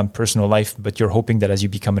intruding on personal life, but you're hoping that as you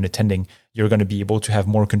become an attending, you're going to be able to have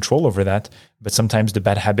more control over that. But sometimes the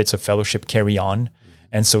bad habits of fellowship carry on.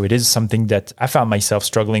 And so it is something that I found myself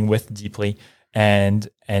struggling with deeply. And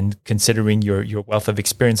considering your wealth of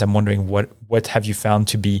experience, I'm wondering what have you found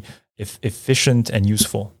to be efficient and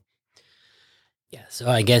useful? Yeah, so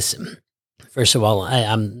I guess first of all,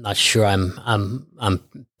 I'm not sure I'm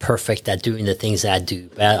perfect at doing the things that I do,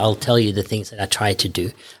 but I'll tell you the things that I try to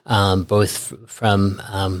do, both from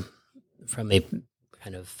a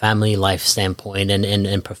kind of family life standpoint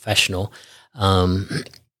and professional.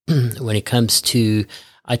 When it comes to,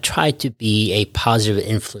 I try to be a positive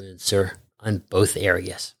influencer on both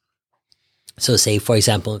areas. So say, for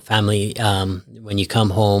example, in family, when you come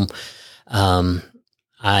home,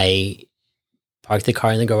 I park the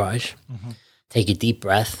car in the garage, take a deep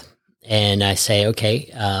breath, and I say,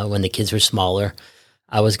 okay, when the kids were smaller,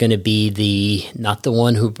 I was going to be not the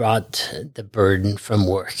one who brought the burden from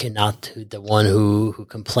work, and not the one who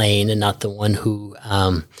complained, and not the one who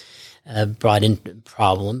brought in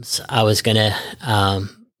problems. I was going to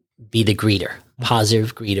be the greeter,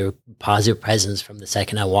 positive presence from the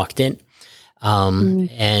second I walked in.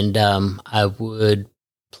 And I would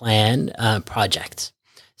plan projects.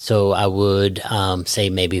 So I would say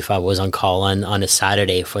maybe if I was on call on a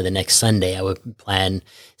Saturday for the next Sunday, I would plan,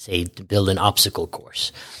 say, to build an obstacle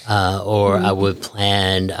course, or I would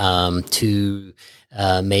plan to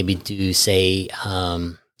maybe do, say,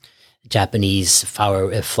 Japanese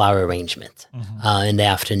flower arrangement in the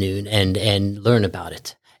afternoon, and learn about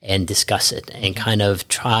it and discuss it, and kind of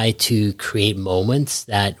try to create moments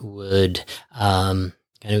that would kind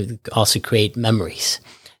of also create memories.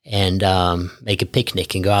 And make a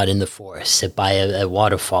picnic and go out in the forest, sit by a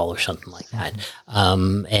waterfall or something like that,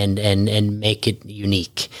 and make it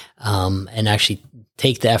unique, and actually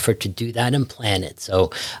take the effort to do that and plan it. So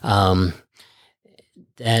and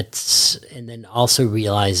then also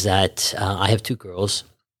realize that I have 2 girls,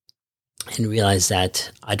 and realize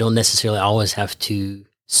that I don't necessarily always have to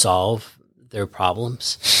solve their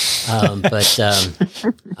problems, but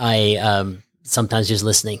I sometimes just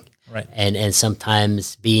listening. Right. And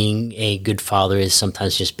sometimes being a good father is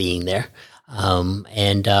sometimes just being there. When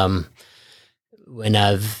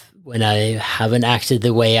I haven't acted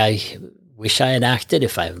the way I wish I had acted,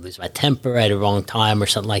 if I lose my temper at a wrong time or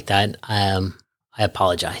something like that, I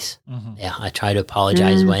apologize. Yeah, I try to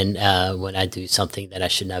apologize when I do something that I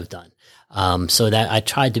shouldn't have done. So that I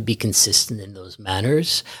try to be consistent in those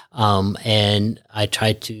manners, and I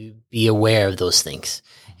try to be aware of those things.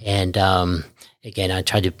 And again, I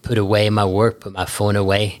tried to put away my work, put my phone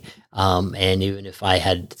away. And even if I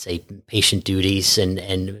had, say, patient duties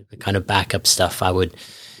and kind of backup stuff, I would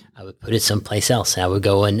put it someplace else. I would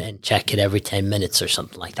go and check it every 10 minutes or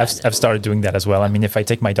something like that. I've started doing that as well. I mean, if I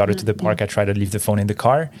take my daughter to the park, I try to leave the phone in the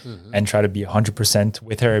car and try to be 100%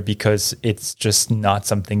 with her, because it's just not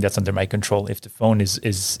something that's under my control. If the phone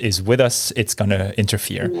is with us, it's going to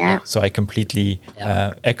interfere. Yeah. So I completely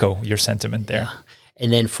echo your sentiment there. Yeah.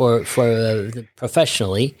 And then for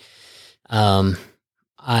professionally, I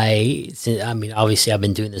mean, obviously I've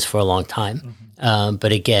been doing this for a long time.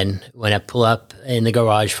 But again, when I pull up in the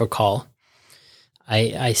garage for call,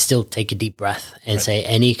 I still take a deep breath and say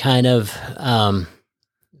any kind of,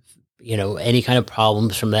 any kind of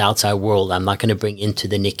problems from the outside world, I'm not going to bring into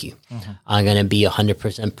the NICU. I'm going to be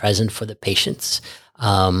 100% present for the patients.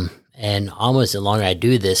 And almost the longer I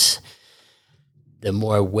do this, the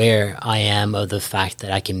more aware I am of the fact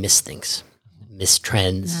that I can miss things, miss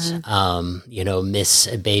trends, miss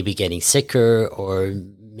a baby getting sicker, or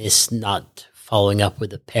miss not following up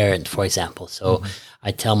with a parent, for example. So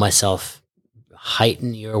I tell myself,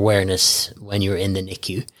 heighten your awareness when you're in the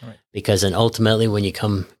NICU, because then ultimately when you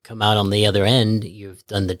come out on the other end, you've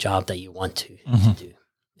done the job that you want to do.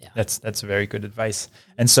 Yeah. That's very good advice.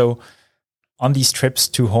 And so on these trips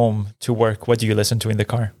to home, to work, what do you listen to in the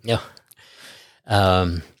car? Yeah.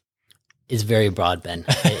 It's very broad, Ben.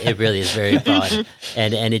 It really is very broad,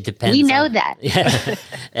 and it depends. We know that. Yeah,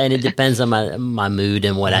 and it depends on my mood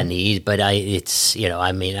and what I need. But I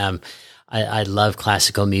love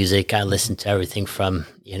classical music. I listen to everything from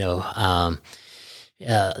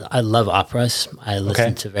I love operas. I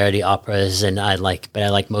listen to Verdi operas, and I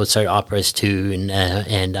like Mozart operas too,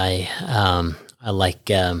 and I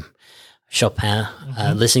like Chopin.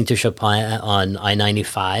 Listening to Chopin on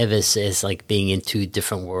I-95 is like being in 2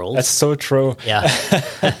 different worlds. That's so true. Yeah.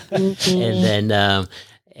 And then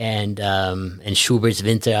and Schubert's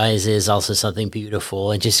Wintereise is also something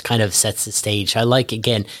beautiful, and just kind of sets the stage. I like,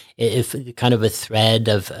 again, if kind of a thread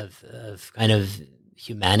of kind of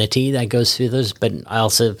humanity that goes through those, but I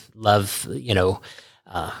also love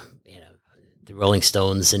the Rolling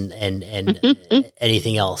Stones and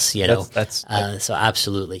anything else, That's so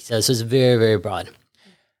absolutely. So it's very, very broad.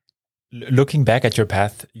 Looking back at your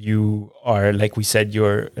path, you are, like we said,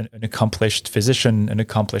 you're an accomplished physician, an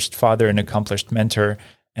accomplished father, an accomplished mentor,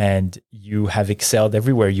 and you have excelled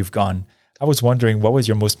everywhere you've gone. I was wondering, what was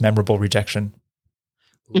your most memorable rejection?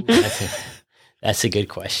 Ooh, that's a good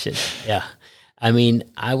question. Yeah. I mean,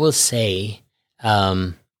 I will say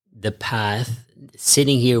the path,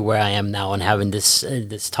 sitting here where I am now and having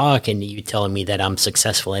this talk, and you telling me that I'm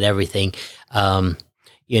successful at everything, the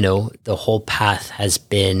whole path has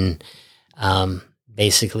been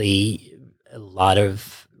basically a lot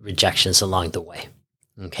of rejections along the way.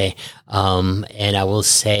 Okay. And I will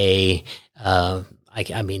say, I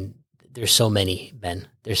mean, there's so many, Ben.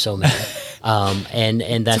 There's so many.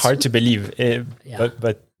 And that's it's hard to believe,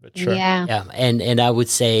 but sure. Yeah. Yeah. And I would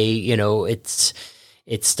say,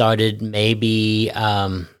 it started maybe,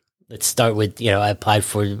 let's start with, I applied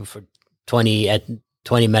for 20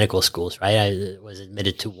 medical schools, right? I was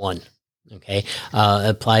admitted to 1. Okay.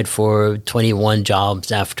 Applied for 21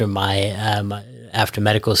 jobs after after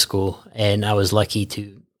medical school. And I was lucky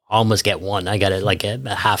to almost get one. I got like a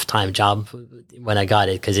half-time job when I got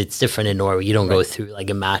it, because it's different in Norway. You don't go through like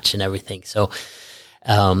a match and everything. So,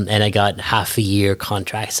 and I got half a year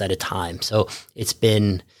contracts at a time. So it's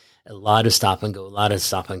been a lot of stop and go,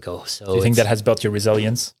 So do you think that has built your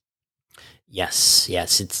resilience? Yes.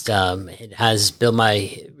 It's it has built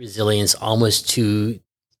my resilience almost to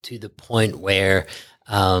the point where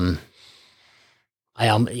yes,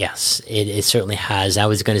 it certainly has. I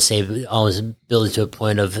was going to say always build it to a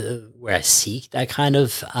point of where I seek that kind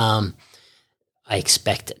of I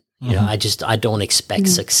expect it. You know, I don't expect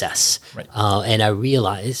success. Right. And I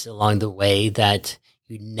realized along the way that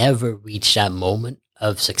you never reach that moment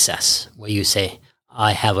of success where you say,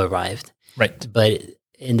 I have arrived. Right.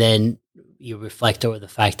 And then you reflect over the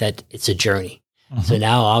fact that it's a journey. So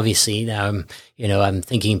now, obviously, I'm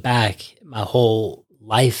thinking back, my whole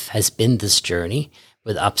life has been this journey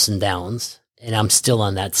with ups and downs, and I'm still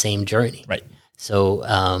on that same journey. Right. So,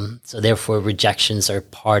 therefore, rejections are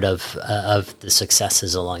part of the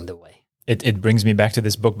successes along the way. It brings me back to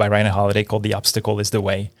this book by Ryan Holiday called "The Obstacle Is the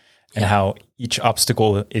Way," and how each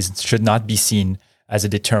obstacle should not be seen as a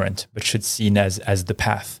deterrent, but should be seen as the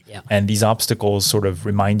path. Yeah. And these obstacles sort of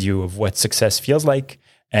remind you of what success feels like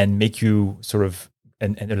and make you sort of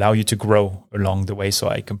and allow you to grow along the way. So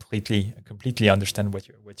I completely understand what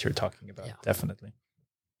you're talking about. Yeah. Definitely.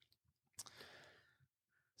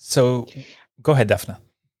 So go ahead, Daphne.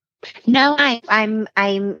 No, I'm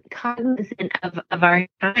cognizant of our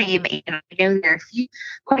time, and I know there are a few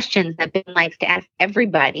questions that Ben likes to ask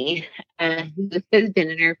everybody who has been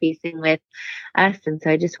interfacing with us, and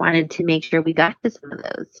so I just wanted to make sure we got to some of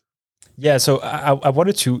those. Yeah, so I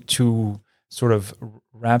wanted to sort of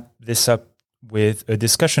wrap this up with a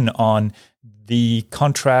discussion on the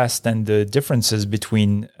contrast and the differences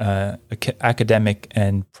between academic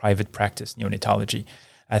and private practice neonatology.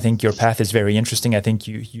 I think your path is very interesting. I think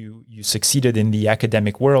you succeeded in the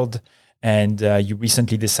academic world, and you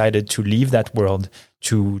recently decided to leave that world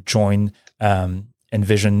to join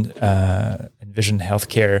Envision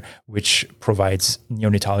Healthcare, which provides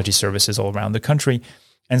neonatology services all around the country.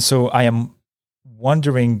 And so I am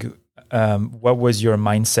wondering, what was your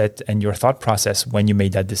mindset and your thought process when you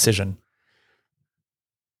made that decision?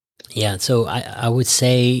 Yeah, so I would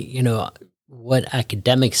say, what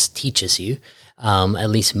academics teaches you, at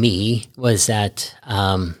least me, was that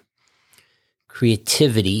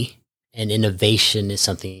creativity and innovation is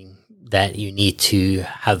something that you need to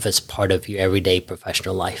have as part of your everyday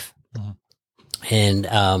professional life. And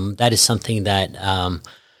that is something that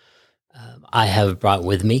I have brought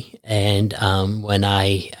with me. And when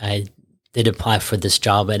I did apply for this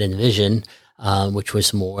job at Envision, which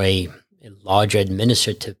was more a larger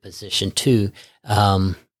administrative position too,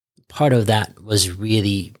 part of that was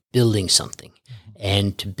really building something.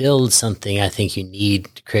 And to build something, I think you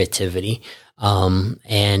need creativity,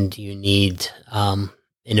 and you need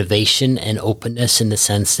innovation and openness, in the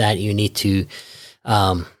sense that you need to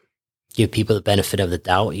give people the benefit of the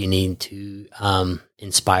doubt. You need to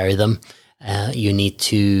inspire them. You need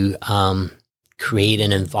to create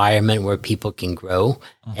an environment where people can grow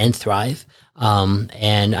and thrive.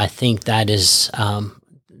 And I think that is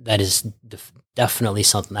definitely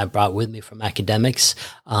something I brought with me from academics,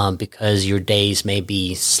 because your days may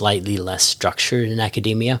be slightly less structured in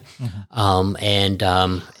academia,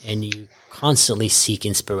 and you constantly seek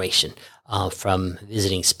inspiration from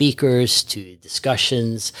visiting speakers to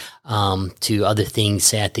discussions to other things,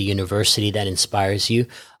 say, at the university that inspires you.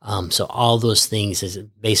 So all those things is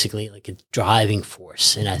basically like a driving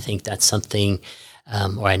force, and I think that's something,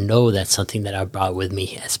 or I know that's something that I brought with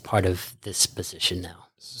me as part of this position now.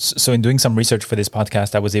 So in doing some research for this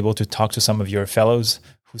podcast, I was able to talk to some of your fellows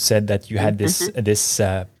who said that you had this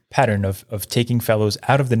pattern of taking fellows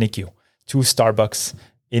out of the NICU to Starbucks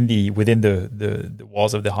within the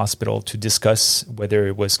walls of the hospital to discuss whether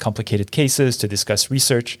it was complicated cases, to discuss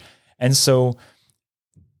research. And so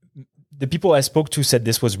the people I spoke to said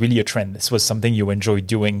this was really a trend. This was something you enjoyed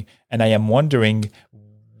doing. And I am wondering,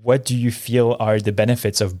 what do you feel are the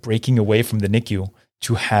benefits of breaking away from the NICU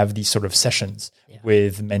to have these sort of sessions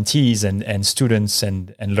with mentees and students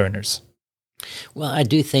and learners? Well, I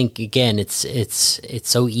do think, again, it's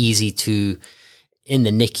so easy to, in the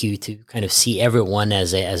NICU, to kind of see everyone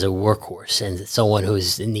as a workhorse and someone who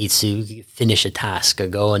needs to finish a task or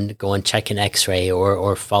go and check an X-ray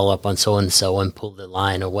or follow up on so and pull the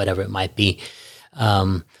line or whatever it might be.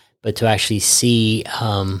 But to actually see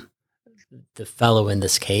the fellow in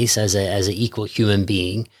this case as an equal human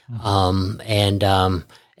being,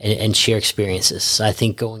 and share experiences. So I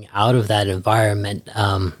think going out of that environment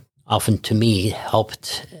often, to me,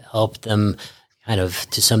 helped them kind of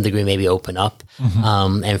to some degree maybe open up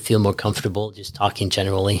and feel more comfortable just talking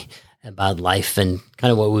generally about life and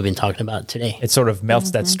kind of what we've been talking about today. It sort of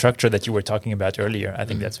melts that structure that you were talking about earlier. I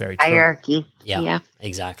think that's very true. Hierarchy. Yeah,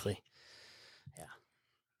 exactly.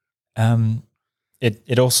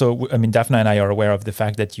 It also, I mean, Daphna and I are aware of the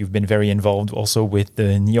fact that you've been very involved also with the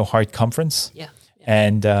NeoHeart conference. Yeah.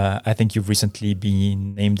 And I think you've recently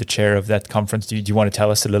been named the chair of that conference. Do you want to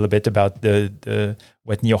tell us a little bit about the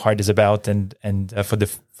what NeoHeart is about, and for the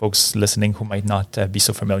folks listening who might not be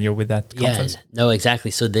so familiar with that conference? Yeah, no,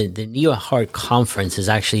 exactly. So the NeoHeart conference is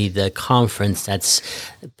actually the conference that's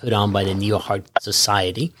put on by the NeoHeart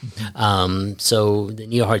Society. So the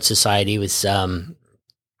NeoHeart Society was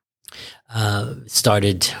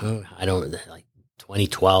started, I don't know, like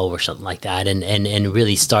 2012 or something like that, and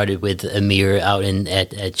really started with Amir out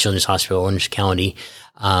at Children's Hospital Orange County,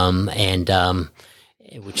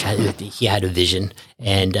 which he had a vision,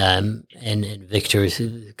 and Victor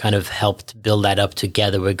kind of helped build that up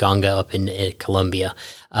together with Ganga up in Colombia,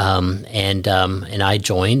 and I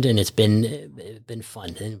joined, and it's been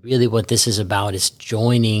fun. And really, what this is about is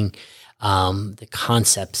joining the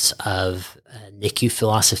concepts of NICU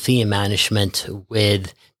philosophy and management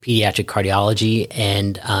with pediatric cardiology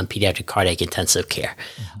and pediatric cardiac intensive care.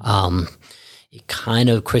 It kind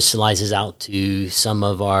of crystallizes out to some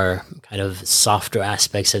of our kind of softer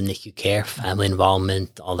aspects of NICU care, family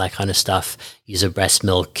involvement, all that kind of stuff, use of breast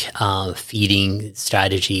milk, feeding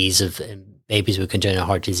strategies of babies with congenital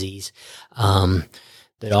heart disease,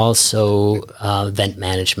 but also vent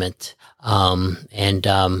management, and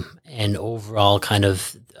overall kind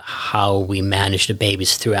of how we manage the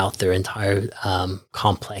babies throughout their entire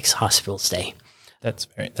complex hospital stay. That's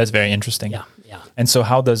very interesting. Yeah. And so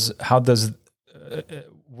how does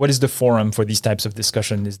what is the forum for these types of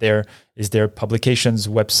discussion? Is there publications,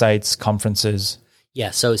 websites, conferences?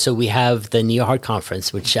 Yeah, so we have the NeoHeart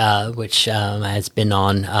conference, which has been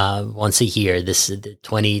on once a year. This is the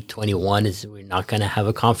 2021 we're not going to have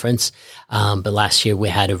a conference, but last year we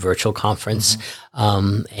had a virtual conference,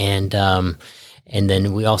 and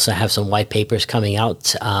then we also have some white papers coming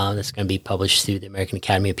out that's going to be published through the American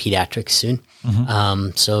Academy of Pediatrics soon.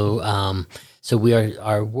 So we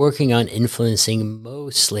are working on influencing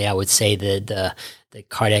mostly, I would say, the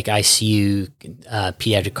cardiac ICU,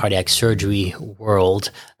 pediatric cardiac surgery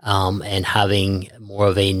world, and having more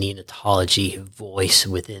of a neonatology voice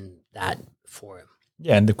within that forum.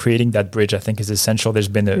 Yeah, and creating that bridge, I think, is essential. There's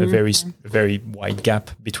been a very wide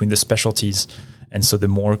gap between the specialties. And so the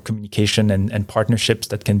more communication and partnerships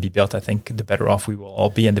that can be built, I think the better off we will all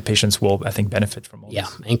be, and the patients will, I think, benefit from all this. Yeah,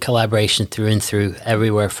 and collaboration through and through,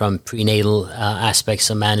 everywhere from prenatal aspects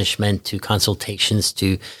of management to consultations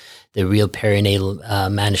to the real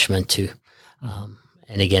perinatal management too,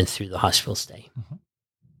 and again, through the hospital stay.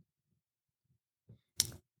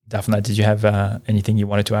 Daphna, did you have anything you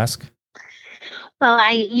wanted to ask?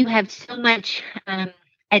 Well, you have so much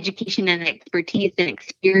education and expertise and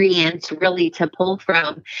experience really to pull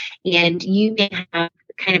from, and you may have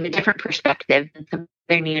kind of a different perspective than some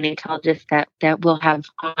other neonatologists that we'll have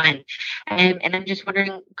on. And I'm just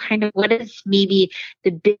wondering kind of what is maybe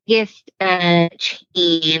the biggest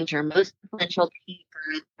change or most influential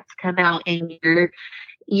paper that's come out in your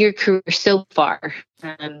career so far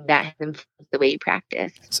that has influenced the way you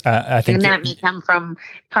practice. I think, and that may come from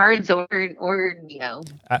cards or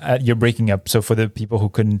you're breaking up. So for the people who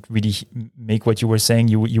couldn't really make what you were saying,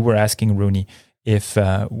 you were asking Rune if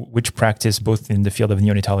which practice, both in the field of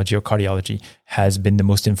neonatology or cardiology, has been the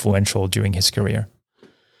most influential during his career.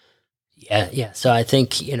 Yeah. So I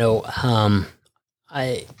think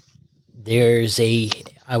there's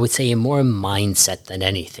I would say a more mindset than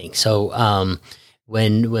anything. So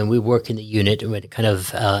when we work in the unit and we kind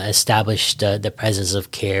of established the presence of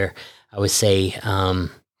care, I would say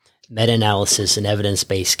meta-analysis and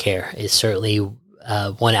evidence-based care is certainly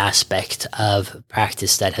one aspect of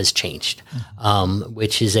practice that has changed,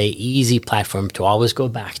 which is a easy platform to always go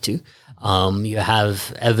back to. You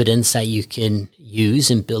have evidence that you can use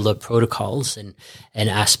and build up protocols and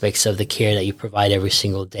aspects of the care that you provide every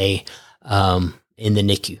single day in the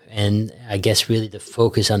NICU. And I guess really the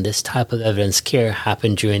focus on this type of evidence care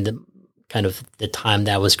happened during the kind of the time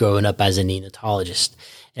that I was growing up as a neonatologist.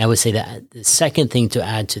 And I would say that the second thing to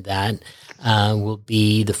add to that will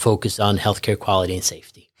be the focus on healthcare quality and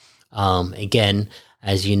safety. Again,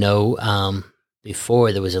 as you know,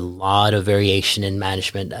 before there was a lot of variation in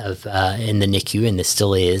management of in the NICU, and there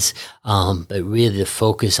still is. But really, the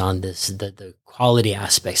focus on the quality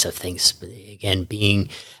aspects of things. Again, being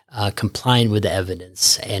compliant with the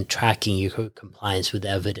evidence and tracking your compliance with the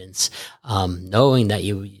evidence, knowing that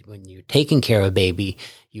when you're taking care of a baby,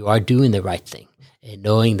 you are doing the right thing. and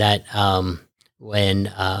knowing that when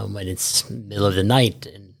it's middle of the night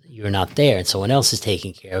and you're not there and someone else is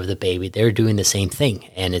taking care of the baby, they're doing the same thing,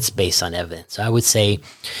 and it's based on evidence. So I would say,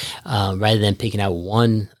 rather than picking out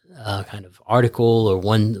one kind of article or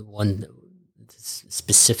one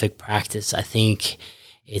specific practice, I think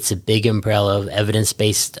it's a big umbrella of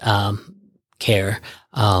evidence-based care.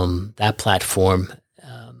 That platform,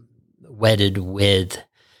 wedded with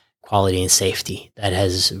quality and safety, that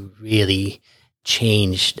has really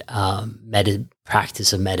changed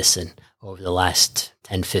practice of medicine over the last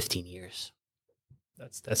 10, 15 years.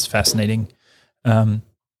 That's fascinating. I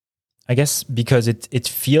guess because it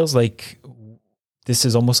feels like this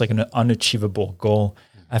is almost like an unachievable goal.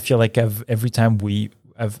 I feel like every time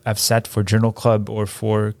I've sat for Journal Club or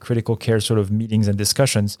for critical care sort of meetings and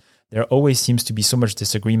discussions, there always seems to be so much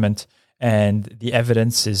disagreement, and the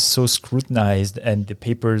evidence is so scrutinized and the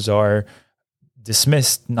papers are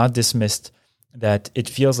not dismissed, that it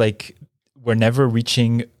feels like we're never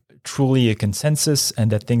reaching truly a consensus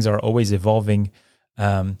and that things are always evolving.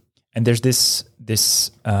 And there's this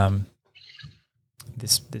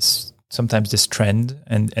sometimes this trend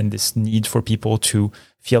and this need for people to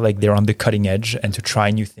feel like they're on the cutting edge and to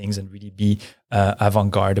try new things and really be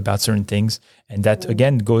avant-garde about certain things. And that,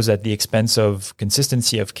 again, goes at the expense of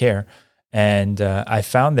consistency of care. And I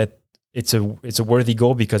found that it's a worthy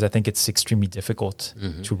goal because I think it's extremely difficult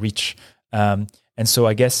to reach. And so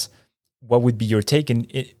I guess, what would be your take? And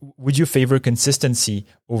would you favor consistency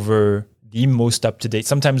over the most up-to-date?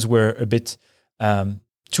 Sometimes we're a bit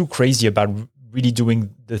too crazy about really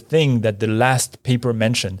doing the thing that the last paper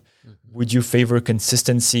mentioned. Would you favor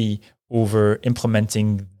consistency over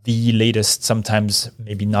implementing the latest, sometimes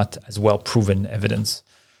maybe not as well proven evidence?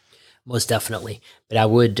 Most definitely. But I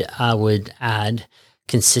would add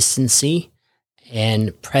consistency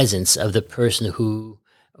and presence of the person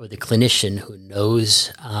or the clinician who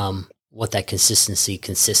knows what that consistency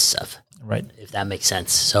consists of. Right. If that makes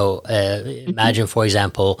sense. So imagine, for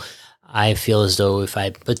example, I feel as though if I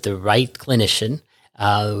put the right clinician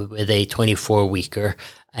with a 24-weeker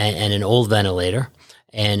and an old ventilator,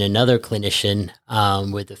 and another clinician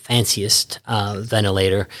with the fanciest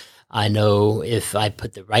ventilator, I know if I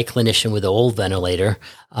put the right clinician with the old ventilator,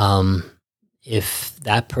 if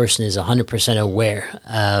that person is 100% aware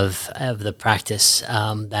of the practice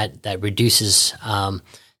that reduces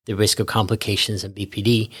the risk of complications and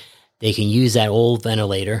BPD, they can use that old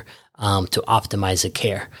ventilator to optimize the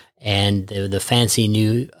care. And the fancy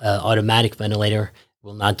new automatic ventilator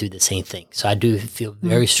will not do the same thing. So I do feel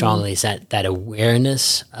very strongly is that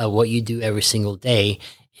awareness of what you do every single day,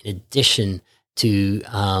 in addition to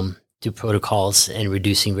protocols and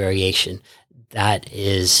reducing variation, that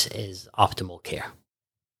is optimal care.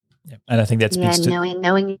 Yeah. And I think that speaks to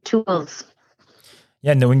knowing tools.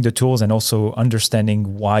 Yeah, knowing the tools and also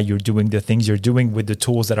understanding why you're doing the things you're doing with the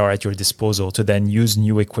tools that are at your disposal to then use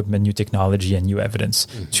new equipment, new technology, and new evidence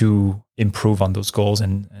to improve on those goals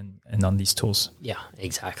and on these tools. Yeah,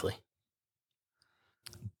 exactly.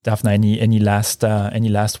 Daphna, any last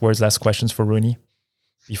words, last questions for Rune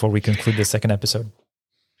before we conclude the second episode?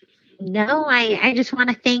 No, I just want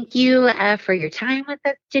to thank you for your time with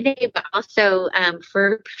us today, but also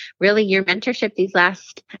for really your mentorship these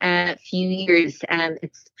last few years.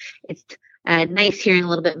 It's nice hearing a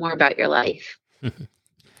little bit more about your life.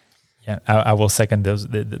 Yeah, I will second those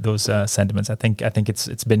sentiments. I think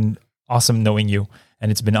it's been awesome knowing you,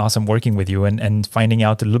 and it's been awesome working with you, and finding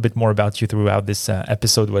out a little bit more about you throughout this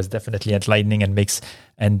episode was definitely enlightening and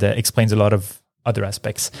explains a lot of other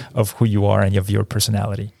aspects of who you are and of your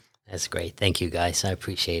personality. That's great. Thank you, guys. I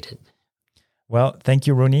appreciate it. Well, thank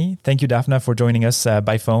you, Rune. Thank you, Daphna, for joining us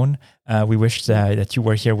by phone. We wish that you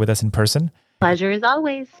were here with us in person. Pleasure as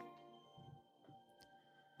always.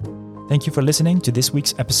 Thank you for listening to this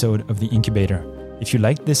week's episode of The Incubator. If you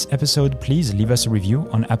liked this episode, please leave us a review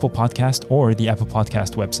on Apple Podcast or the Apple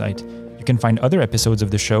Podcast website. You can find other episodes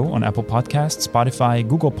of the show on Apple Podcasts, Spotify,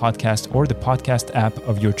 Google Podcast, or the podcast app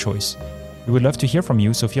of your choice. We would love to hear from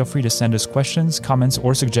you, so feel free to send us questions, comments,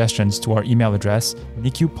 or suggestions to our email address,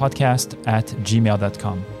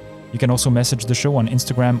 nicupodcast@gmail.com. You can also message the show on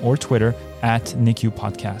Instagram or Twitter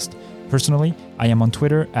 @NICUpodcast. Personally, I am on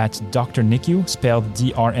Twitter @DrNicu, spelled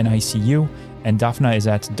DRNICU, and Daphna is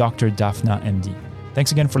 @Dr. Daphna MD.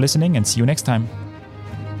 Thanks again for listening, and see you next time.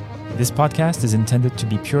 This podcast is intended to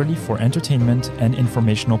be purely for entertainment and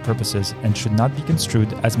informational purposes and should not be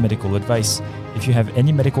construed as medical advice. If you have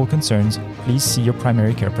any medical concerns, please see your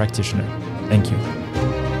primary care practitioner. Thank you.